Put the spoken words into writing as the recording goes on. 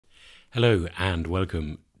Hello and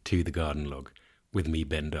welcome to the Garden Log with me,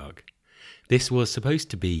 Ben Dark. This was supposed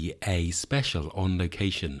to be a special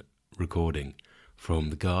on-location recording from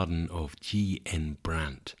the garden of G.N.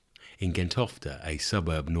 Brandt in Gentofte, a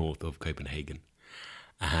suburb north of Copenhagen.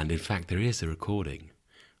 And in fact, there is a recording.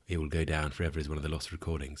 It will go down forever as one of the lost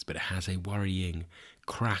recordings, but it has a worrying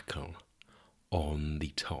crackle on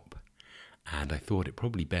the top. And I thought it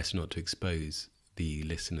probably best not to expose the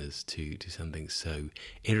listeners to something so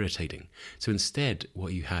irritating. So instead,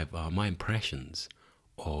 what you have are my impressions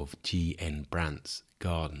of G.N. Brandt's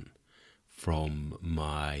garden from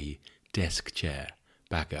my desk chair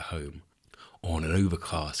back at home on an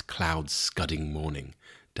overcast, cloud-scudding morning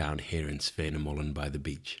down here in Svenemollen by the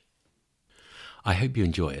beach. I hope you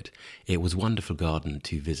enjoy it. It was a wonderful garden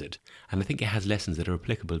to visit, and I think it has lessons that are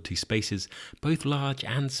applicable to spaces both large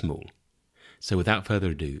and small. So without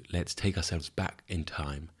further ado, let's take ourselves back in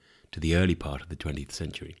time to the early part of the 20th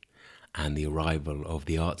century and the arrival of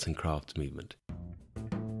the arts and crafts movement.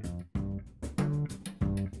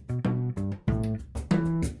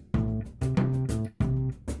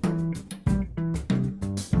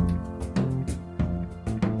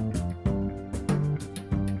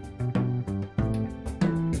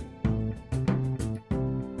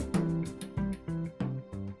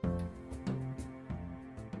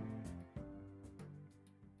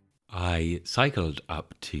 I cycled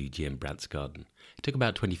up to G.N. Brandt's garden. It took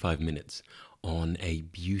about 25 minutes on a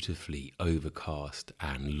beautifully overcast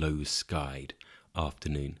and low-skied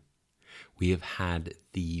afternoon. We have had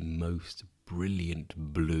the most brilliant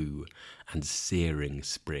blue and searing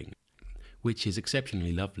spring, which is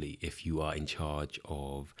exceptionally lovely if you are in charge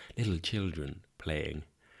of little children playing,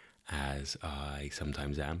 as I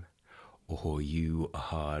sometimes am, or you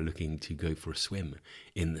are looking to go for a swim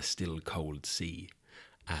in the still cold sea,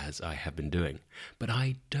 as I have been doing. But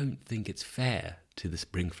I don't think it's fair to the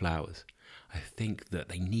spring flowers. I think that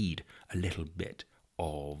they need a little bit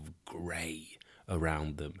of grey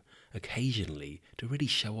around them occasionally to really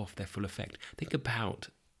show off their full effect. Think about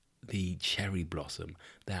the cherry blossom,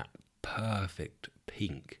 that perfect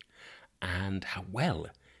pink, and how well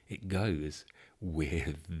it goes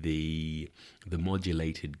with the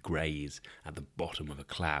modulated greys at the bottom of a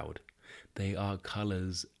cloud. They are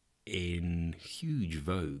colours in huge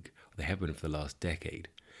vogue. They have been for the last decade.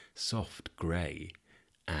 Soft grey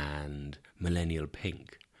and millennial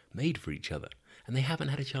pink, made for each other. And they haven't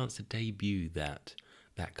had a chance to debut that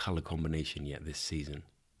colour combination yet this season.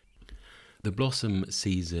 The blossom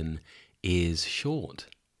season is short.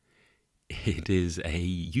 It is a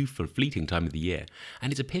youthful, fleeting time of the year,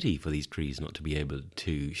 and it's a pity for these trees not to be able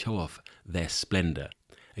to show off their splendour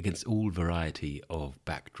against all variety of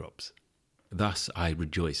backdrops. Thus I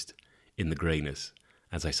rejoiced in the greyness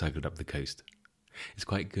as I cycled up the coast. It's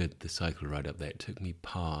quite good, the cycle ride up there. It took me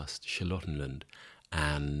past Charlottenland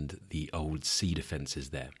and the old cedar fences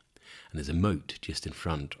there. And there's a moat just in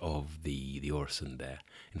front of the Øresund there,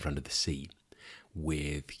 in front of the sea,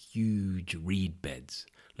 with huge reed beds,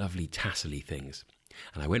 lovely tassely things.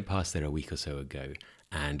 And I went past there a week or so ago,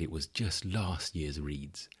 and it was just last year's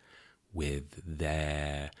reeds, with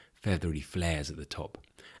their feathery flares at the top,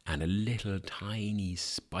 and a little tiny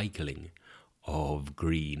spikeling of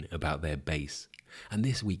green about their base. And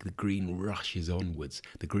this week the green rushes onwards.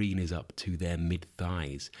 The green is up to their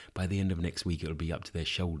mid-thighs. By the end of next week it will be up to their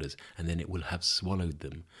shoulders, and then it will have swallowed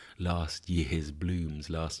them. Last year's blooms,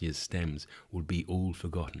 last year's stems will be all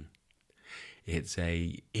forgotten. It's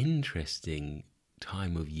a interesting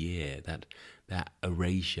time of year, that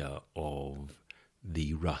erasure of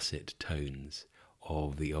the russet tones,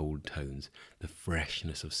 of the old tones, the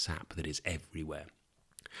freshness of sap that is everywhere.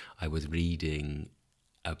 I was reading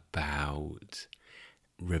about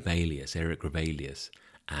Eric Ravelius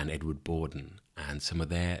and Edward Borden and some of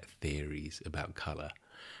their theories about colour.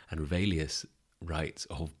 And Ravelius writes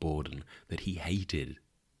of Borden that he hated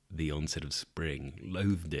the onset of spring,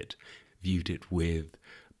 loathed it, viewed it with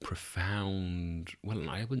profound, well,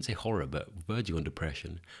 I wouldn't say horror, but verging on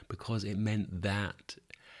depression, because it meant that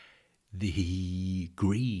the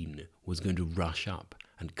green was going to rush up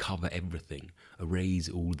and cover everything, erase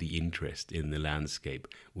all the interest in the landscape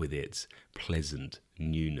with its pleasant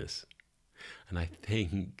newness. And I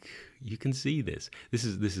think you can see this. This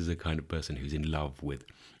is a kind of person who's in love with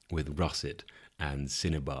russet and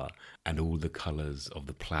cinnabar and all the colours of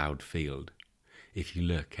the ploughed field. If you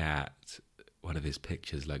look at one of his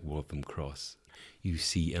pictures like Waltham Cross, you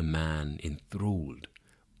see a man enthralled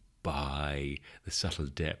by the subtle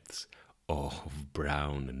depths of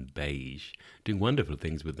brown and beige, doing wonderful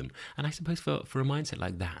things with them. And I suppose for a mindset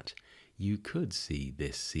like that, you could see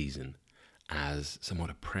this season as somewhat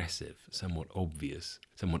oppressive, somewhat obvious,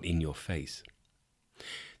 somewhat in your face.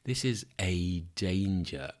 This is a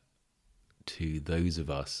danger to those of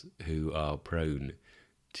us who are prone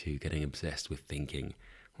to getting obsessed with thinking,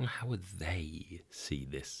 well, how would they see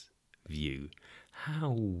this view?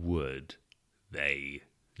 How would they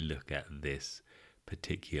look at this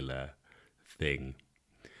particular thing?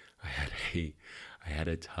 I had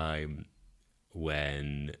a time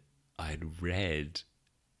when I'd read,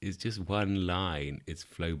 it's just one line, it's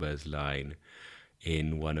Flaubert's line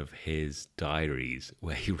in one of his diaries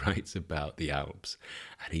where he writes about the Alps,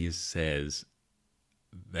 and he says,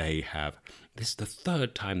 this is the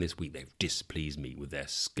third time this week they've displeased me with their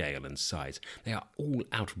scale and size. They are all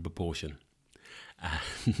out of proportion.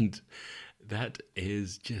 And that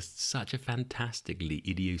is just such a fantastically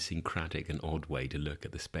idiosyncratic and odd way to look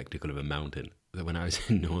at the spectacle of a mountain, that when I was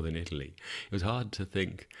in northern Italy, it was hard to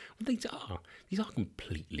think, well, these are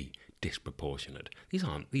completely disproportionate. These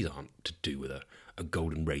aren't to do with a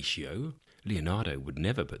golden ratio. Leonardo would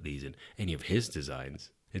never put these in any of his designs.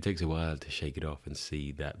 It takes a while to shake it off and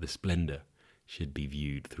see that the splendour should be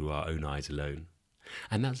viewed through our own eyes alone.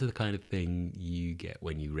 And that's the kind of thing you get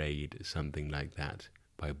when you raid something like that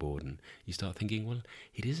by Borden. You start thinking, well,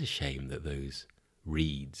 it is a shame that those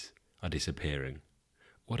reeds are disappearing.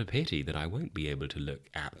 What a pity that I won't be able to look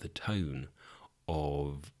at the tone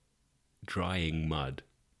of drying mud,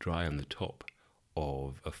 dry on the top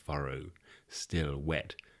of a furrow, still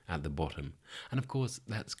wet at the bottom. And of course,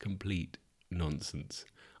 that's complete nonsense.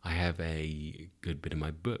 I have a good bit of my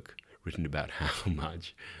book written about how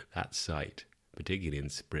much that sight, particularly in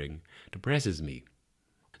spring, depresses me.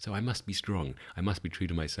 So I must be strong. I must be true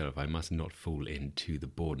to myself. I must not fall into the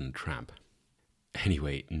Borden trap.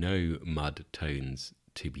 Anyway, no mud tones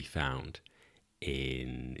to be found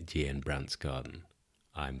in G.N. Brandt's garden,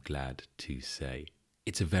 I'm glad to say.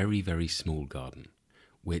 It's a very, very small garden,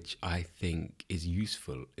 which I think is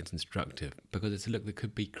useful, it's instructive, because it's a look that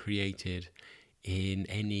could be created in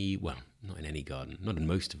any, well, not in any garden, not in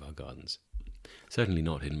most of our gardens. Certainly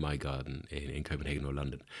not in my garden in Copenhagen or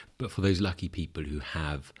London, but for those lucky people who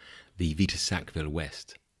have the Vita Sackville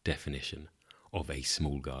West definition of a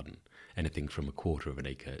small garden, anything from 1/4 of an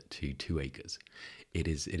acre to 2 acres, it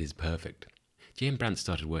is perfect. J.M. Brandt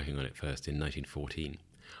started working on it first in 1914,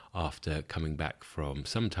 after coming back from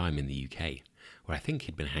some time in the UK, where I think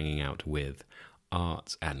he'd been hanging out with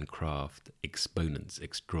arts and craft exponents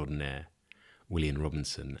extraordinaire, William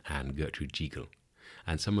Robinson and Gertrude Jekyll,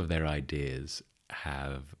 and some of their ideas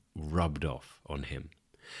have rubbed off on him.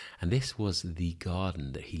 And this was the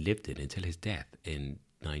garden that he lived in until his death in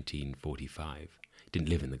 1945. He didn't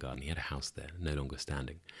live in the garden, he had a house there, no longer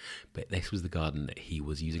standing. But this was the garden that he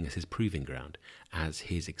was using as his proving ground, as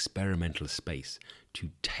his experimental space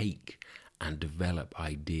to take and develop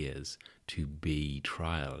ideas to be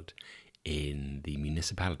trialled in the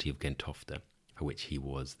municipality of Gentofte, for which he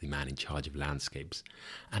was the man in charge of landscapes,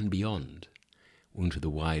 and beyond, into the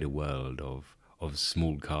wider world of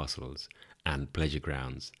small castles and pleasure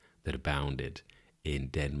grounds that abounded in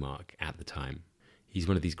Denmark at the time. He's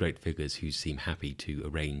one of these great figures who seem happy to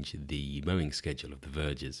arrange the mowing schedule of the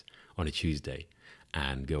vergers on a Tuesday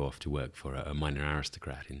and go off to work for a minor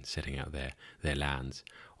aristocrat in setting out their lands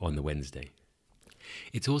on the Wednesday.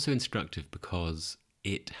 It's also instructive because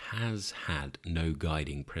it has had no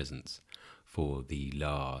guiding presence for the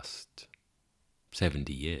last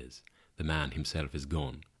 70 years. The man himself is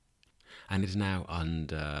gone, and is now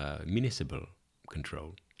under municipal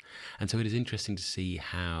control. And so it is interesting to see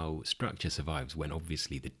how structure survives when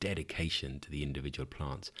obviously the dedication to the individual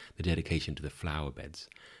plants, the dedication to the flower beds,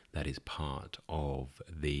 that is part of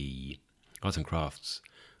the arts and crafts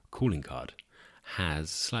calling card,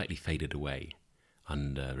 has slightly faded away,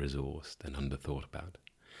 under-resourced and under-thought about.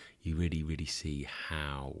 You really, really see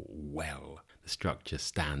how well the structure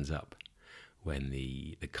stands up when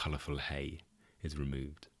the colourful hay is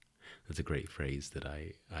removed. That's a great phrase that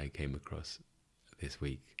I came across this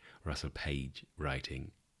week. Russell Page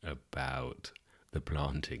writing about the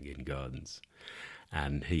planting in gardens.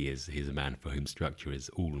 And he's a man for whom structure is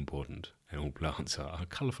all important and all plants are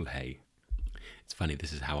colourful hay. It's funny,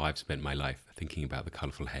 this is how I've spent my life, thinking about the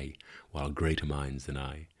colourful hay, while greater minds than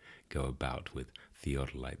I go about with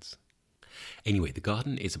theodolites. Anyway, the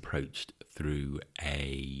garden is approached through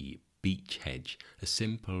a beech hedge, a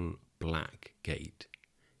simple black gate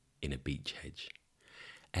in a beech hedge.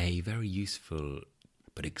 A very useful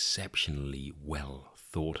but exceptionally well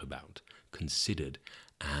thought about, considered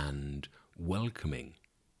and welcoming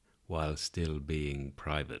while still being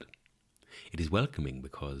private. It is welcoming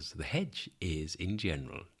because the hedge is in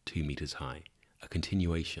general 2 meters high, a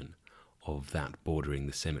continuation of that bordering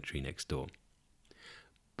the cemetery next door.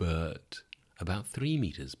 but about 3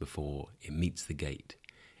 meters before it meets the gate,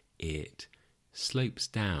 it slopes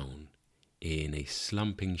down in a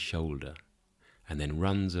slumping shoulder and then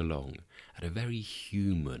runs along at a very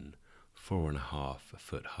human 4.5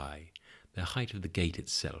 foot high, the height of the gate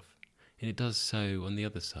itself, and it does so on the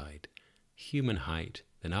other side, human height,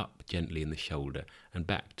 then up gently in the shoulder and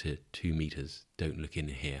back to 2 meters, don't look in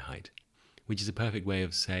here height, which is a perfect way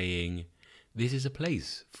of saying, this is a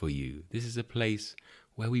place for you, this is a place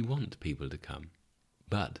where we want people to come.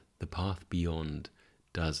 But the path beyond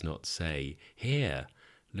does not say, here,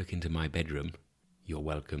 look into my bedroom, you're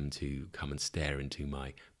welcome to come and stare into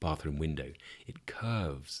my bathroom window. It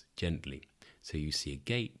curves gently, so you see a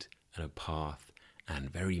gate and a path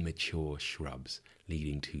and very mature shrubs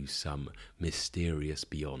leading to some mysterious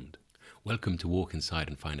beyond. Welcome to walk inside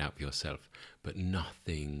and find out for yourself, but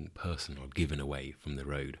nothing personal given away from the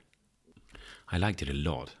road. I liked it a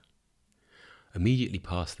lot. Immediately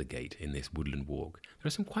past the gate in this woodland walk, there are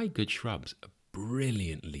some quite good shrubs. A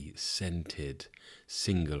brilliantly scented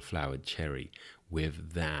single-flowered cherry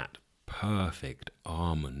with that perfect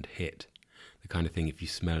almond hit. The kind of thing if you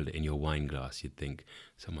smelled it in your wine glass, you'd think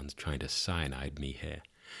someone's trying to cyanide me here.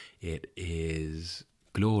 It is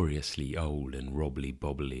gloriously old and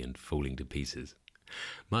robbly-bobbly and falling to pieces.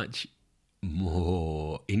 Much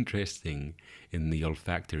more interesting in the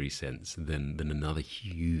olfactory sense than another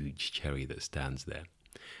huge cherry that stands there,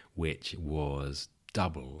 which was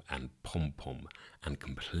double and pom-pom and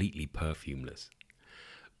completely perfumeless,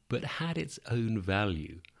 but had its own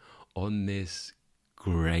value on this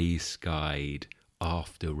grey-skied,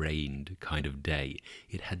 after-rained kind of day.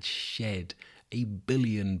 It had shed 1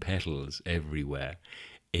 billion petals everywhere,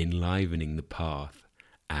 enlivening the path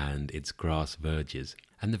and its grass verges,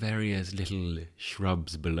 and the various little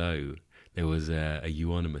shrubs below. There was a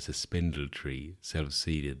euonymus, a spindle tree,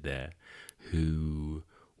 self-seeded there, who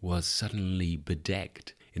was suddenly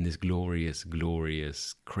bedecked in this glorious,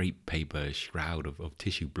 glorious crepe paper shroud of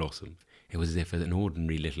tissue blossom. It was as if an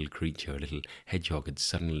ordinary little creature, a little hedgehog, had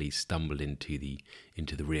suddenly stumbled into the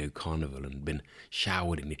Rio Carnival and been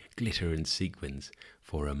showered in glitter and sequins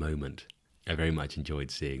for a moment. I very much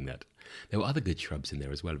enjoyed seeing that. There were other good shrubs in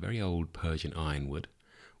there as well. Very old Persian ironwood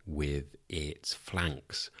with its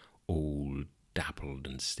flanks all dappled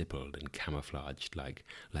and stippled and camouflaged like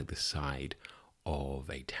the side of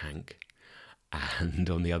a tank, and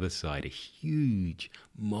on the other side a huge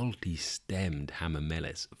multi-stemmed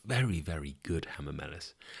hamamelis, very, very good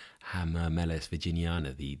hamamelis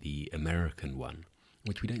virginiana, the American one,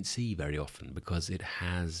 which we don't see very often because it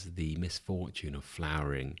has the misfortune of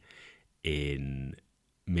flowering in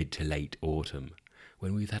mid to late autumn,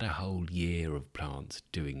 when we've had a whole year of plants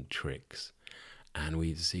doing tricks. And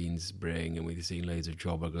we've seen spring, and we've seen loads of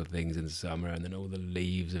tropical things in summer, and then all the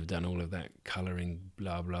leaves have done all of that colouring,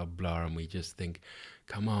 blah, blah, blah, and we just think,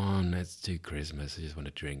 come on, let's do Christmas, I just want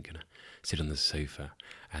to drink and sit on the sofa.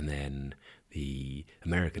 And then the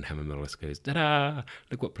American hamamelis goes, ta-da,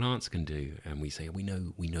 look what plants can do. And we say, we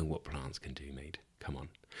know what plants can do, mate, come on.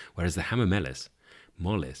 Whereas the hamamelis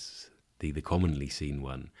mollis, the commonly seen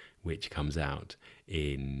one, which comes out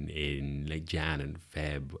in late Jan and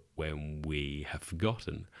Feb, when we have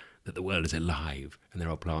forgotten that the world is alive and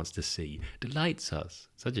there are plants to see, delights us.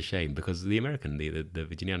 Such a shame, because the American, the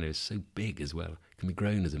Virginiana, is so big as well. Can be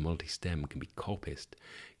grown as a multi-stem, can be coppiced,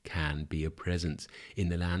 can be a presence in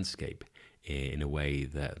the landscape in a way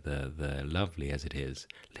that the lovely as it is,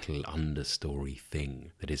 little understory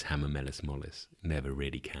thing that is hamamelis mollis never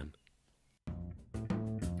really can.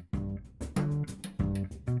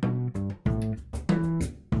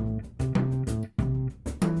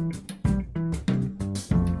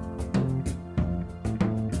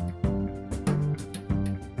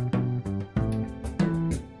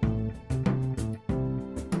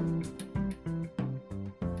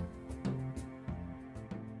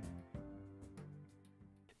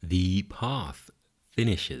 The path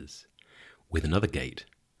finishes with another gate,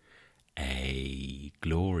 a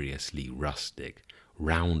gloriously rustic,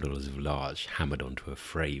 roundels of larch hammered onto a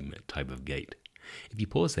frame type of gate. If you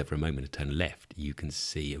pause there for a moment and turn left, you can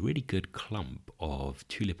see a really good clump of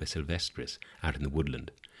Tulipa sylvestris out in the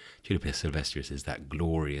woodland. Tulipa sylvestris is that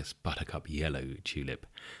glorious buttercup yellow tulip,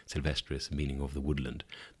 sylvestris meaning of the woodland,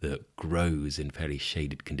 that grows in fairly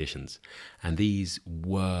shaded conditions. And these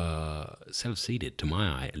were self-seeded, to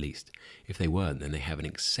my eye at least. If they weren't, then they have an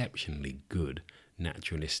exceptionally good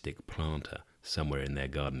naturalistic planter somewhere in their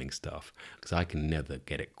gardening stuff, because I can never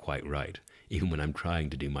get it quite right, even when I'm trying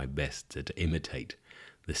to do my best to imitate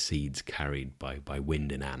the seeds carried by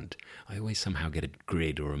wind and ant. I always somehow get a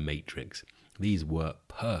grid or a matrix. These were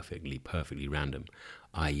perfectly random,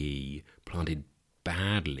 i.e. planted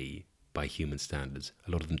badly by human standards,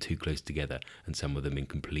 a lot of them too close together, and some of them in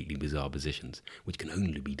completely bizarre positions, which can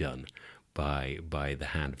only be done by the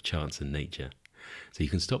hand of chance and nature. So you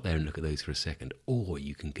can stop there and look at those for a second, or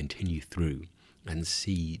you can continue through and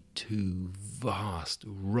see two vast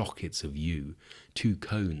rockets of yew, two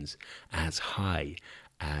cones as high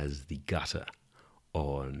as the gutter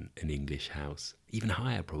on an English house, even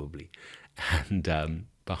higher probably. And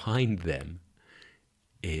behind them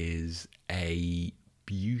is a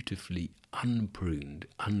beautifully unpruned,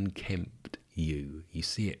 unkempt yew. You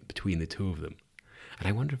see it between the two of them. And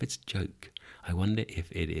I wonder if it's a joke. I wonder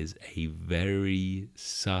if it is a very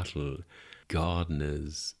subtle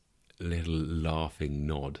gardener's little laughing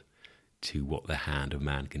nod to what the hand of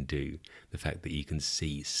man can do. The fact that you can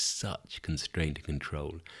see such constraint and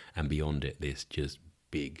control, and beyond it this just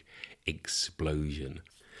big explosion.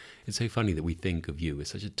 It's so funny that we think of yew as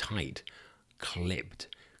such a tight, clipped,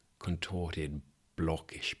 contorted,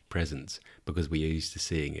 blockish presence because we're used to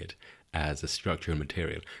seeing it as a structure and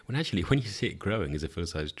material, when actually when you see it growing as a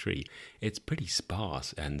full-size tree, it's pretty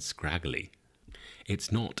sparse and scraggly.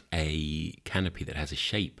 It's not a canopy that has a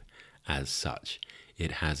shape as such.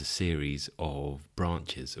 It has a series of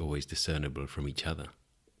branches always discernible from each other.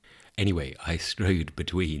 Anyway, I strode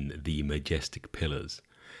between the majestic pillars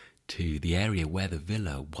to the area where the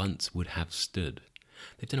villa once would have stood.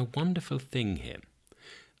 They've done a wonderful thing here.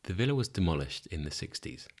 The villa was demolished in the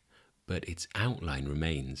 60s, but its outline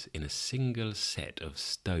remains in a single set of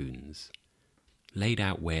stones, laid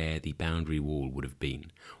out where the boundary wall would have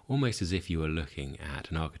been, almost as if you were looking at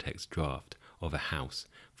an architect's draft of a house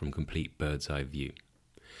from complete bird's eye view.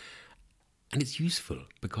 And it's useful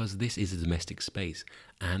because this is a domestic space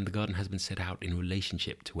and the garden has been set out in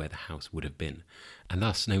relationship to where the house would have been. And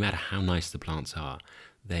thus, no matter how nice the plants are,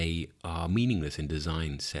 they are meaningless in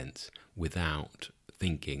design sense without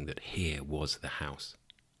thinking that here was the house.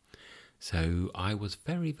 So I was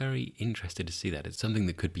very, very interested to see that. It's something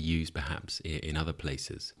that could be used perhaps in other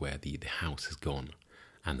places where the house has gone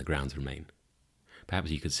and the grounds remain.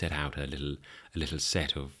 Perhaps you could set out a little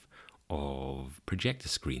set of projector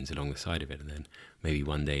screens along the side of it, and then maybe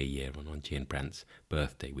one day a year on G. and Brandt's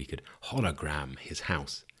birthday we could hologram his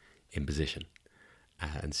house in position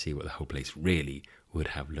and see what the whole place really would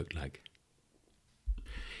have looked like.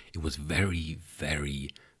 It was very,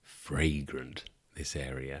 very fragrant, this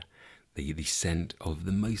area. The scent of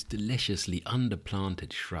the most deliciously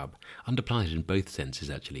underplanted shrub. Underplanted in both senses,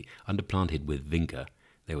 actually. Underplanted with vinca.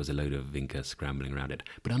 There was a load of vinca scrambling around it.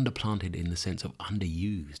 But underplanted in the sense of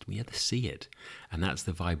underused. We had to see it. And that's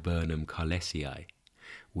the Viburnum carlesii,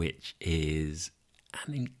 which is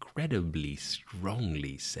an incredibly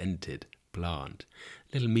strongly scented plant.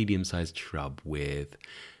 Little medium-sized shrub with,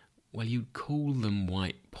 well, you'd call them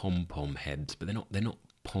white pom-pom heads, but they're not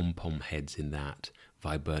pom-pom heads in that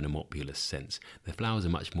Viburnum opulus sense. The flowers are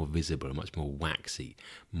much more visible, much more waxy,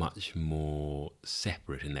 much more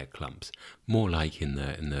separate in their clumps, more like in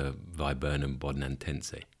the Viburnum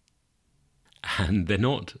bodnantense. And they're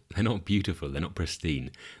not beautiful, they're not pristine.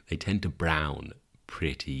 They tend to brown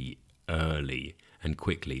pretty early and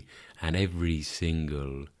quickly, and every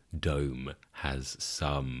single dome has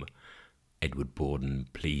some Edward Borden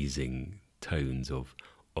pleasing tones of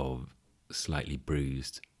slightly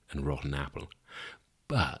bruised and rotten apple.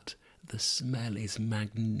 But the smell is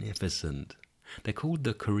magnificent. They're called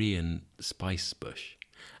the Korean spice bush,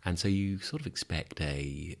 and so you sort of expect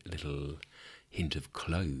a little hint of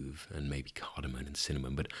clove and maybe cardamom and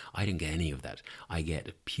cinnamon, but I don't get any of that. I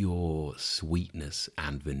get pure sweetness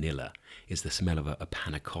and vanilla. It's the smell of a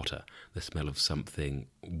panna cotta, the smell of something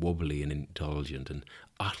wobbly and indulgent and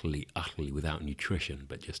utterly without nutrition,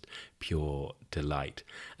 but just pure delight.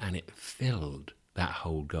 And it filled that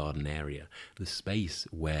whole garden area. The space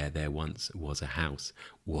where there once was a house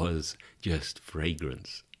was just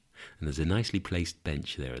fragrance. And there's a nicely placed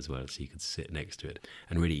bench there as well, so you could sit next to it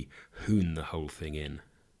and really hoon the whole thing in.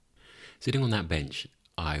 Sitting on that bench,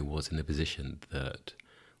 I was in a position that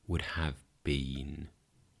would have been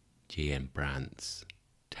G.M. Brandt's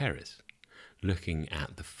terrace, looking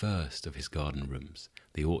at the first of his garden rooms,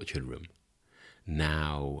 the orchard room,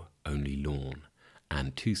 now only lawn,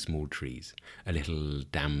 and two small trees, a little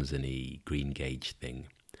damson-y green gage thing,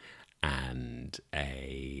 and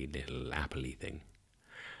a little apple-y thing.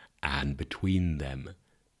 And between them,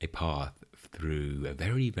 a path through a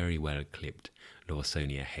very, very well-clipped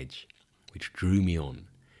Lawsonia hedge, which drew me on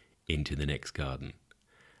into the next garden,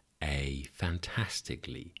 a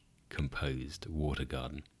fantastically composed water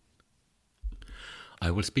garden.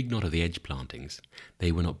 I will speak not of the edge plantings.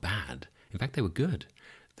 They were not bad. In fact, they were good.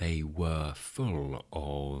 They were full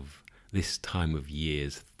of this time of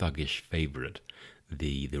year's thuggish favourite,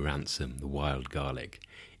 the ransom, the wild garlic,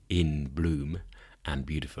 in bloom and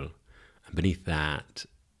beautiful. And beneath that,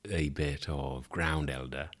 a bit of ground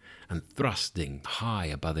elder, and thrusting high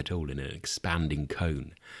above it all in an expanding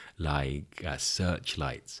cone, like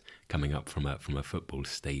searchlights coming up from a football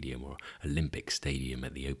stadium or Olympic stadium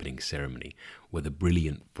at the opening ceremony, were the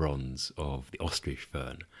brilliant bronze of the ostrich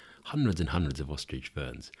fern, hundreds and hundreds of ostrich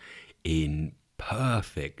ferns, in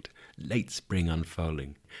perfect late spring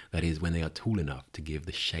unfurling. That is, when they are tall enough to give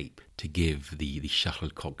the shape, to give the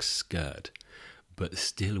shuttlecock skirt, but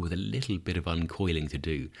still with a little bit of uncoiling to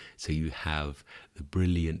do. So you have the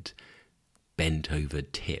brilliant bent over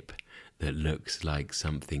tip that looks like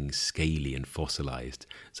something scaly and fossilized,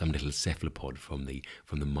 some little cephalopod from the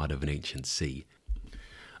mud of an ancient sea.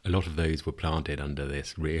 A lot of those were planted under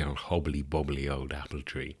this real hobbly-bobbly old apple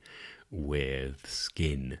tree with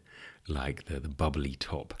skin like the bubbly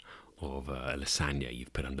top of a lasagna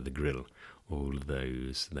you've put under the grill. All of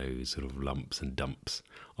those sort of lumps and dumps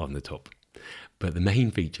on the top. But the main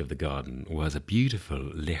feature of the garden was a beautiful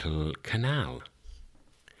little canal.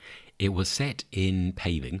 It was set in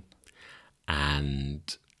paving,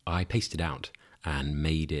 and I pasted out and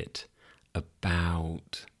made it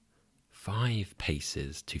about 5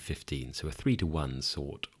 paces to 15, so a 3-to-1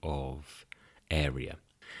 sort of area.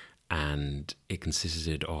 And it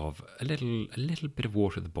consisted of a little bit of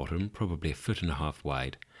water at the bottom, probably 1.5 feet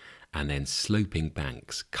wide, and then sloping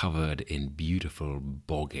banks covered in beautiful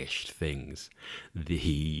boggish things.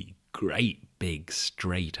 The great big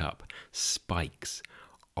straight up spikes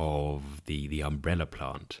of the umbrella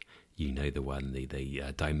plant, you know the one, the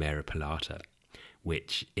Dimera palata,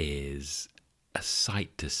 which is a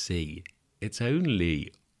sight to see. It's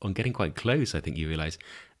only on getting quite close, I think you realise,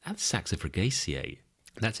 that's Saxifragaceae.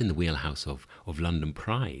 That's in the wheelhouse of London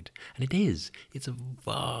Pride. And it is. It's a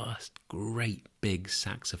vast, great big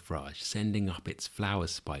saxifrage sending up its flower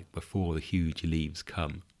spike before the huge leaves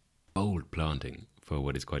come. Bold planting for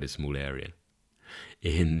what is quite a small area.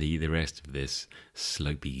 In the rest of this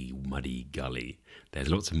slopey, muddy gully, there's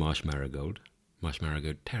lots of marsh marigold. Marsh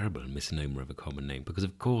marigold, terrible misnomer of a common name, because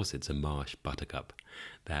of course it's a marsh buttercup.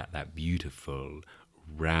 That beautiful,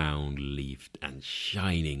 round-leafed and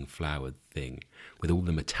shining flowered thing with all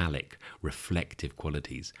the metallic, reflective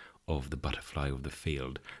qualities of the butterfly of the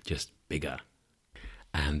field, just bigger.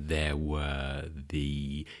 And there were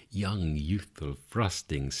the young, youthful,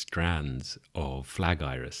 thrusting strands of flag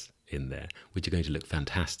iris in there, which are going to look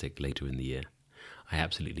fantastic later in the year. I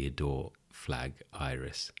absolutely adore flag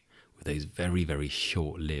iris, with those very, very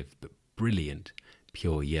short-lived but brilliant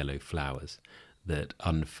pure yellow flowers that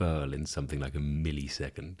unfurl in something like a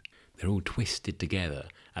millisecond. They're all twisted together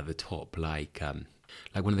at the top like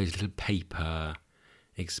one of those little paper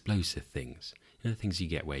explosive things. You know, the things you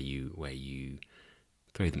get where you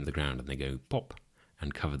throw them at the ground and they go pop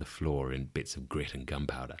and cover the floor in bits of grit and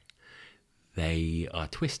gunpowder. They are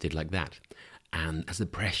twisted like that, and as the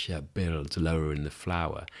pressure builds lower in the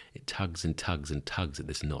flower, it tugs and tugs and tugs at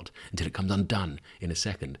this knot until it comes undone in a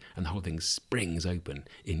second, and the whole thing springs open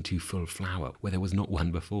into full flower where there was not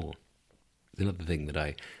one before. It's another thing that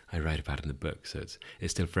I write about in the book, so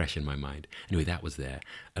it's still fresh in my mind. Anyway, that was there,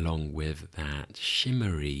 along with that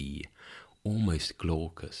shimmery, almost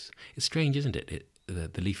glaucous. It's strange, isn't it?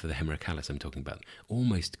 The leaf of the hemerocallis I'm talking about,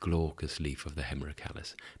 almost glaucous leaf of the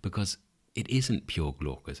hemerocallis, because it isn't pure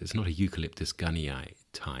glaucous. It's not a Eucalyptus gunnii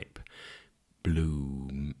type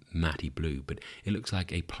blue, matty blue, but it looks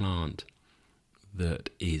like a plant that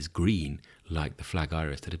is green, like the flag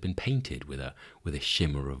iris, that has been painted with a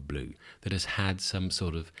shimmer of blue, that has had some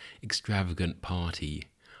sort of extravagant party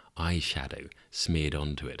eyeshadow smeared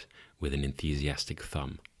onto it with an enthusiastic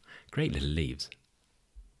thumb. Great little leaves.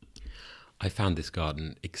 I found this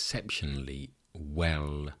garden exceptionally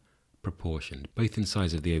well proportioned, both in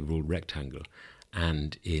size of the overall rectangle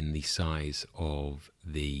and in the size of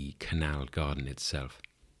the canal garden itself.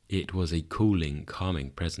 It was a cooling, calming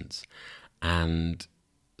presence, and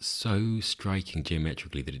so striking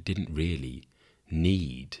geometrically that it didn't really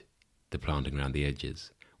need the planting around the edges,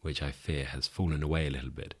 which I fear has fallen away a little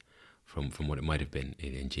bit from what it might have been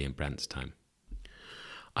in G.M. Brandt's time.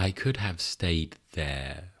 I could have stayed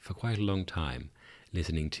there for quite a long time,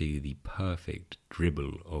 listening to the perfect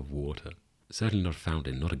dribble of water. Certainly not a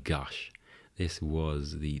fountain, not a gush. This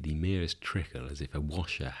was the merest trickle, as if a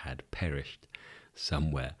washer had perished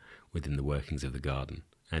somewhere within the workings of the garden,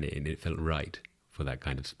 and it felt right for that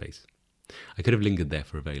kind of space. I could have lingered there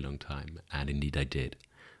for a very long time, and indeed I did,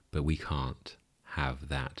 but we can't have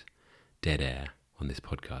that dead air on this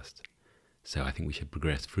podcast. So I think we should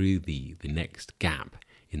progress through the next gap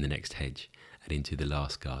in the next hedge and into the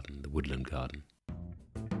last garden, the woodland garden.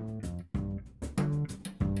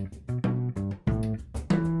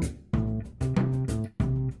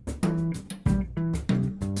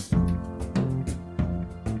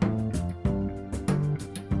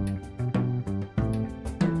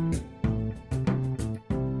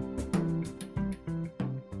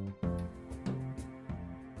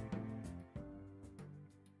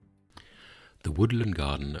 The woodland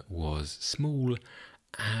garden was small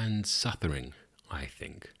and suthering, I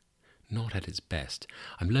think. Not at its best.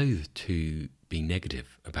 I'm loath to be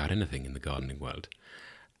negative about anything in the gardening world.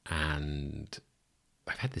 And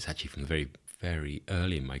I've had this actually from very, very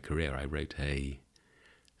early in my career. I wrote a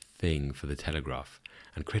thing for the Telegraph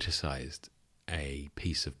and criticised a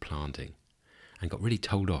piece of planting and got really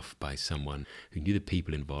told off by someone who knew the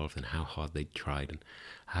people involved and how hard they'd tried and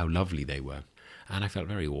how lovely they were. And I felt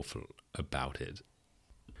very awful about it.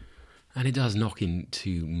 And it does knock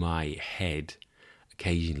into my head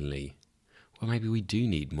occasionally, well, maybe we do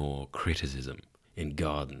need more criticism in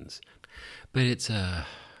gardens. But it's a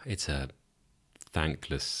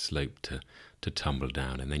thankless slope to tumble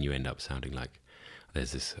down, and then you end up sounding like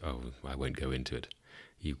there's this, I won't go into it.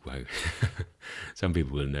 You won't. Some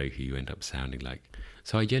people will know who you end up sounding like.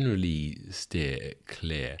 So I generally steer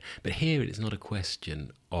clear. But here it's not a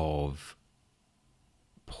question of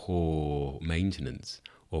poor maintenance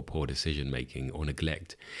or poor decision-making or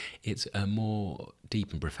neglect. It's a more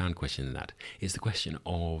deep and profound question than that. It's the question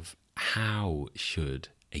of how should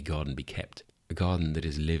a garden be kept? A garden that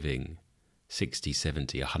is living 60,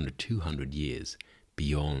 70, 100, 200 years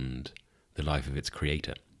beyond the life of its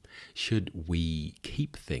creator. Should we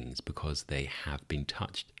keep things because they have been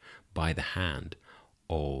touched by the hand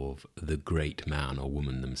of the great man or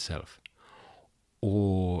woman themselves?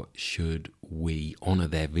 Or should we honour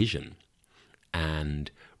their vision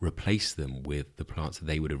and replace them with the plants that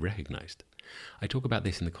they would have recognised? I talk about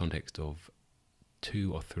this in the context of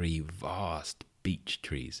 2 or 3 vast beech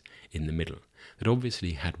trees in the middle that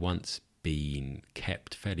obviously had once been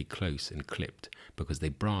kept fairly close and clipped because they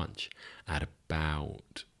branch at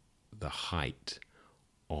about the height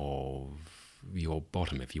of your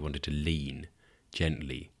bottom if you wanted to lean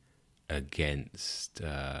gently against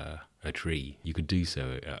a tree. You could do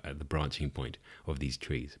so at the branching point of these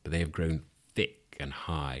trees, but they have grown thick and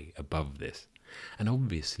high above this. And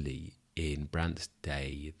obviously, in Brandt's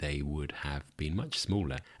day, they would have been much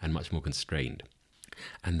smaller and much more constrained.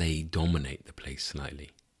 And they dominate the place slightly.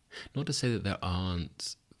 Not to say that there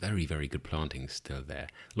aren't very, very good plantings still there.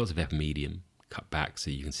 Lots of epimedium, cut back so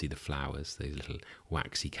you can see the flowers, those little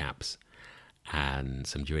waxy caps, and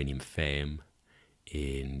some geranium phaeum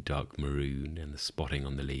in dark maroon and the spotting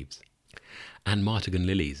on the leaves. And martagon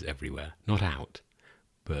lilies everywhere, not out,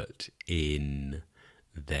 but in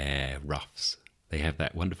their ruffs. They have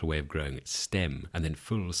that wonderful way of growing its stem and then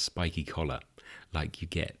full spiky collar, like you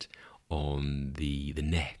get on the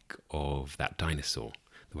neck of that dinosaur,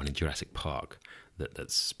 the one in Jurassic Park,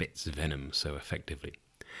 that spits venom so effectively.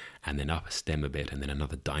 And then up a stem a bit, and then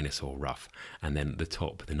another dinosaur ruff, and then at the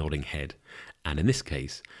top, the nodding head. And in this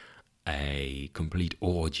case, a complete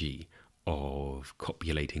orgy of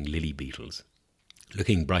copulating lily beetles,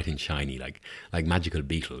 looking bright and shiny like magical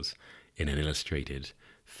beetles in an illustrated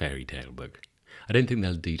fairy tale book. I don't think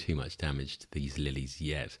they'll do too much damage to these lilies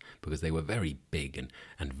yet, because they were very big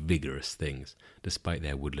and vigorous things, despite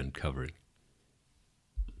their woodland covering.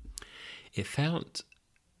 It felt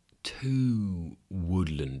too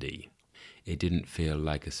woodlandy. It didn't feel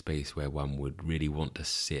like a space where one would really want to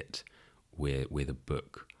sit with a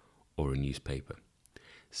book or a newspaper.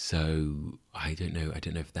 So I don't know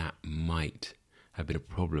if that might have been a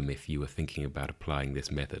problem if you were thinking about applying this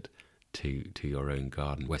method to your own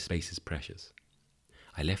garden, where space is precious.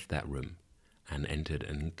 I left that room and entered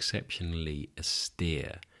an exceptionally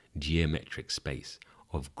austere geometric space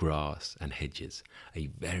of grass and hedges, a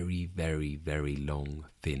very, very, very long,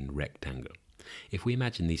 thin rectangle. If we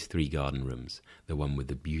imagine these 3 garden rooms, the one with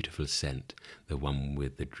the beautiful scent, the one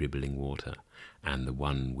with the dribbling water, and the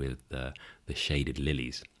one with the shaded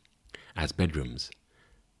lilies, as bedrooms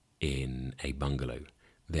in a bungalow,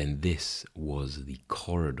 then this was the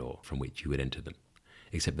corridor from which you would enter them,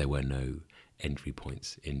 except there were no entry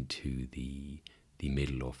points into the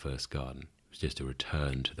middle or first garden. It was just a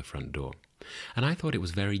return to the front door. And I thought it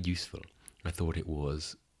was very useful. I thought it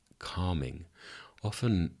was calming.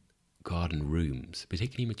 Often garden rooms,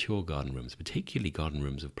 particularly mature garden rooms, particularly garden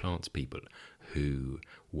rooms of plants people who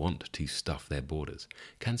want to stuff their borders,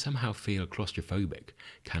 can somehow feel claustrophobic,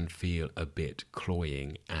 can feel a bit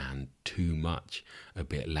cloying and too much, a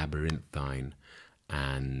bit labyrinthine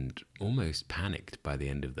and almost panicked by the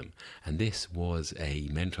end of them. And this was a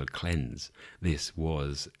mental cleanse. This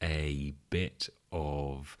was a bit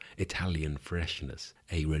of Italian freshness,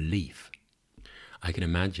 a relief. I can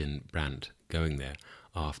imagine Brandt going there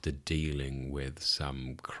after dealing with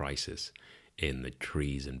some crisis in the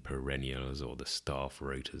trees and perennials or the staff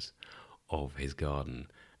rotors of his garden,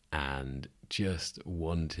 and just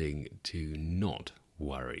wanting to not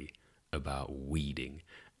worry about weeding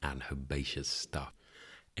and herbaceous stuff.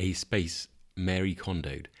 A space Mary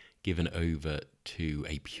Kondoed, given over to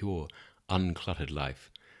a pure, uncluttered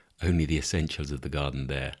life. Only the essentials of the garden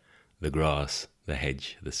there: the grass, the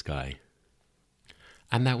hedge, the sky.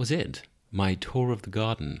 And that was it. My tour of the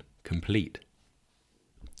garden complete.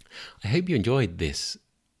 I hope you enjoyed this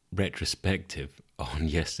retrospective on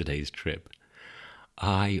yesterday's trip.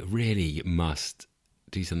 I really must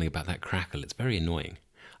do something about that crackle. It's very annoying.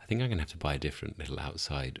 I think I'm going to have to buy a different little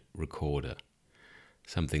outside recorder,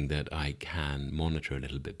 something that I can monitor a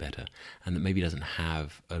little bit better and that maybe doesn't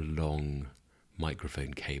have a long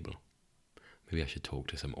microphone cable. Maybe I should talk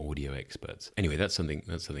to some audio experts. Anyway, that's something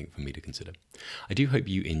for me to consider. I do hope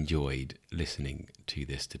you enjoyed listening to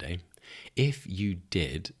this today. If you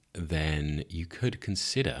did, then you could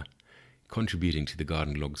consider contributing to the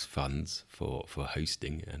Garden Logs funds for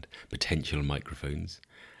hosting and potential microphones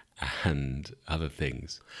and other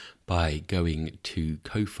things by going to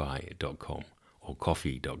ko-fi.com or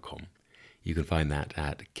coffee.com. You can find that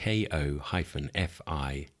at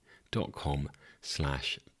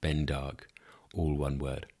ko-fi.com/bendarg, all one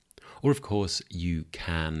word. Or, of course, you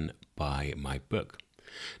can buy my book.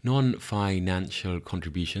 Non-financial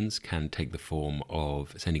contributions can take the form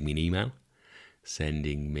of sending me an email,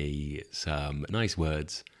 sending me some nice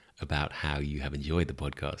words about how you have enjoyed the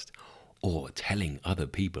podcast, or telling other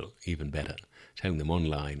people, even better, telling them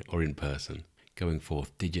online or in person, going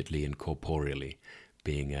forth digitally and corporeally,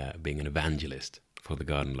 being an evangelist for the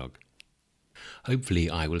Garden Log. Hopefully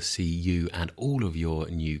I will see you and all of your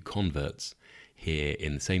new converts here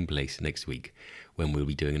in the same place next week, when we'll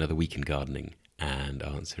be doing another week in gardening and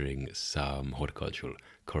answering some horticultural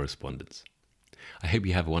correspondence. I hope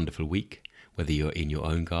you have a wonderful week, whether you're in your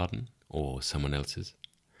own garden or someone else's.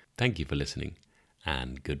 Thank you for listening,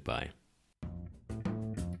 and goodbye.